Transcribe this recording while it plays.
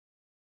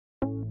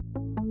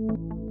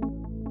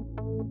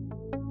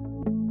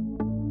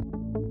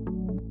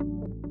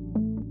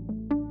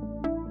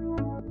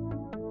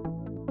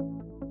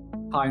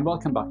Hi and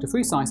welcome back to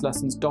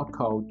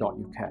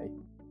freesciencelessons.co.uk.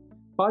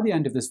 By the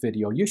end of this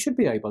video, you should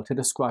be able to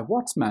describe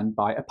what's meant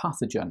by a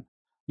pathogen.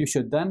 You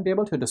should then be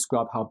able to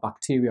describe how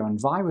bacteria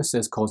and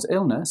viruses cause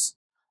illness.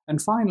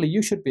 And finally,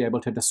 you should be able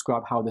to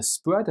describe how the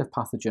spread of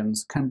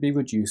pathogens can be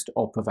reduced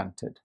or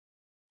prevented.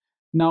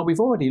 Now,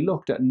 we've already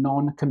looked at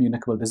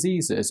non-communicable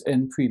diseases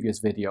in previous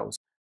videos,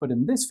 but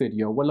in this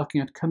video, we're looking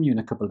at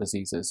communicable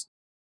diseases.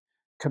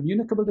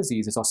 Communicable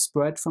diseases are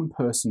spread from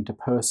person to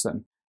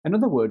person. In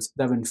other words,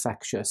 they're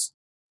infectious.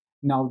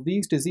 Now,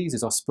 these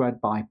diseases are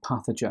spread by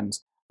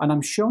pathogens, and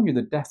I'm showing you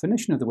the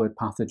definition of the word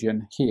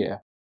pathogen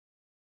here.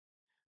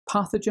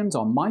 Pathogens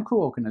are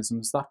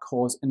microorganisms that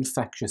cause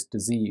infectious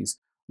disease,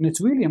 and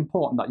it's really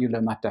important that you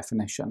learn that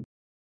definition.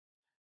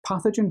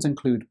 Pathogens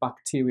include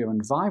bacteria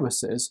and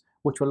viruses,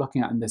 which we're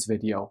looking at in this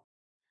video.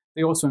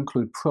 They also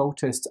include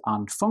protists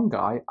and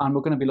fungi, and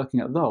we're going to be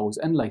looking at those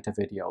in later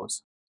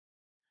videos.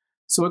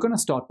 So we're going to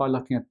start by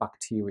looking at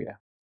bacteria.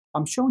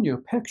 I'm showing you a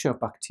picture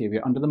of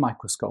bacteria under the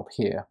microscope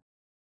here.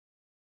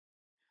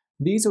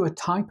 These are a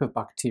type of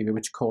bacteria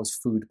which cause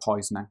food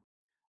poisoning.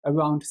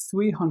 Around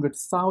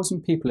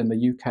 300,000 people in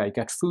the UK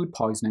get food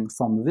poisoning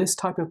from this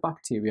type of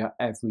bacteria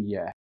every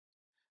year.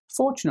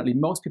 Fortunately,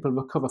 most people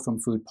recover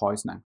from food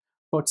poisoning,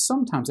 but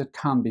sometimes it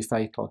can be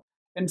fatal.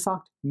 In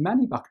fact,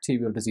 many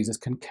bacterial diseases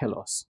can kill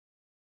us.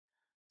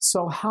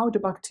 So how do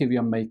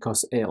bacteria make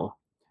us ill?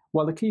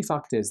 Well, the key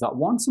fact is that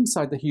once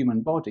inside the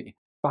human body,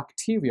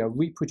 bacteria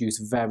reproduce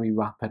very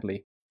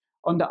rapidly.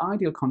 Under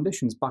ideal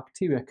conditions,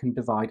 bacteria can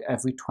divide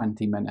every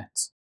 20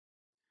 minutes.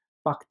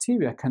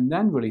 Bacteria can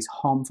then release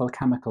harmful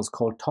chemicals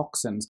called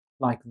toxins,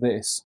 like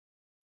this.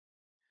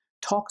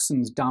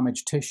 Toxins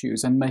damage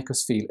tissues and make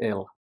us feel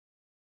ill.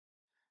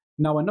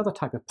 Now, another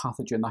type of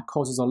pathogen that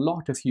causes a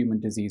lot of human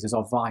diseases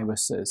are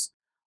viruses.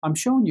 I'm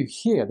showing you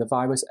here the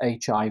virus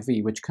HIV,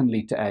 which can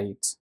lead to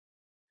AIDS.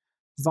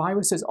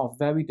 Viruses are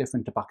very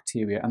different to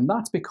bacteria, and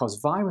that's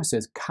because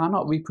viruses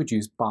cannot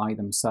reproduce by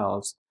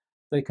themselves.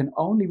 They can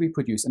only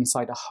reproduce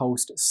inside a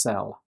host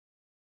cell.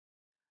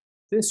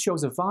 This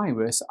shows a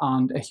virus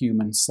and a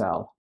human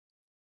cell.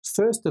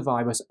 First, the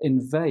virus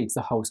invades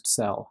the host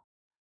cell.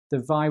 The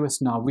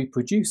virus now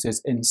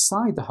reproduces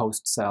inside the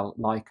host cell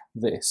like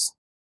this.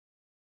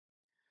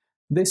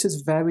 This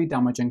is very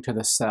damaging to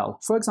the cell.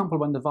 For example,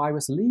 when the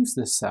virus leaves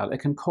the cell,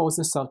 it can cause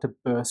the cell to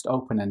burst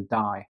open and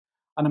die.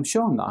 And I'm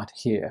showing that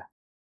here.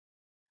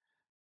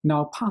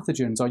 Now,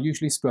 pathogens are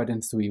usually spread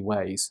in three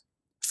ways.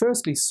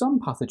 Firstly, some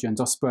pathogens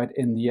are spread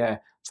in the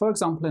air, for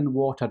example in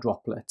water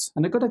droplets,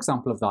 and a good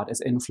example of that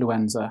is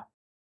influenza.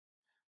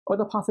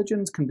 Other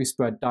pathogens can be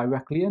spread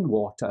directly in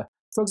water,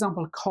 for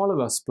example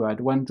cholera spread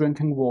when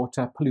drinking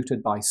water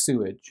polluted by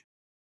sewage.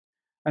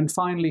 And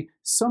finally,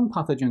 some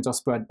pathogens are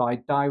spread by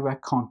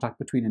direct contact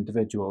between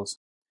individuals.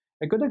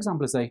 A good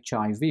example is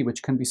HIV,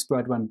 which can be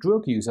spread when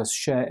drug users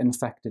share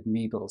infected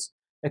needles.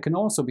 It can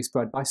also be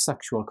spread by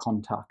sexual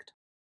contact.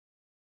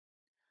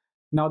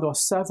 Now, there are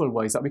several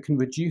ways that we can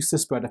reduce the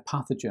spread of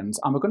pathogens,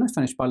 and we're going to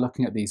finish by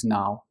looking at these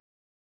now.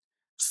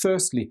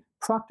 Firstly,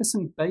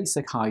 practicing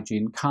basic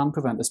hygiene can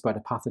prevent the spread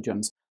of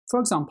pathogens,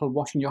 for example,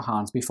 washing your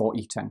hands before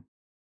eating.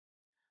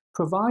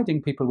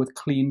 Providing people with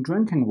clean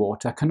drinking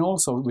water can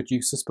also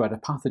reduce the spread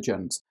of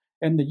pathogens.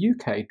 In the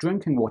UK,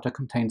 drinking water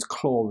contains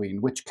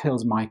chlorine, which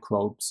kills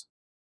microbes.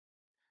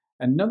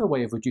 Another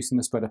way of reducing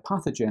the spread of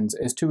pathogens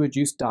is to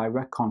reduce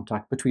direct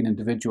contact between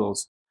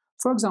individuals.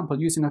 For example,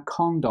 using a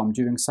condom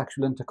during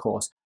sexual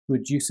intercourse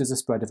reduces the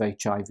spread of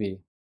HIV.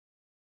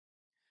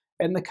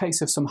 In the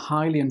case of some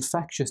highly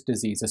infectious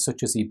diseases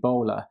such as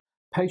Ebola,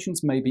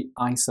 patients may be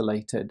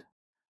isolated.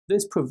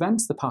 This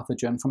prevents the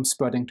pathogen from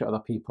spreading to other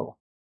people.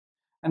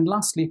 And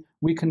lastly,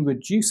 we can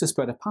reduce the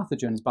spread of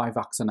pathogens by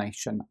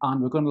vaccination,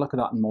 and we're going to look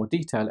at that in more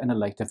detail in a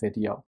later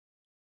video.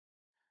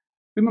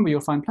 Remember,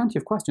 you'll find plenty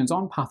of questions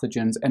on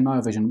pathogens in my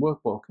revision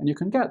workbook, and you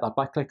can get that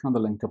by clicking on the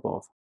link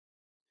above.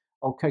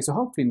 Okay, so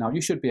hopefully now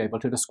you should be able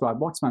to describe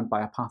what's meant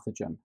by a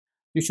pathogen.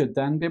 You should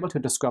then be able to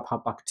describe how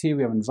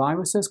bacteria and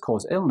viruses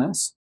cause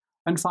illness.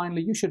 And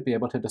finally, you should be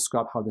able to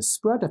describe how the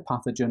spread of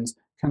pathogens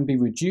can be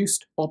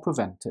reduced or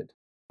prevented.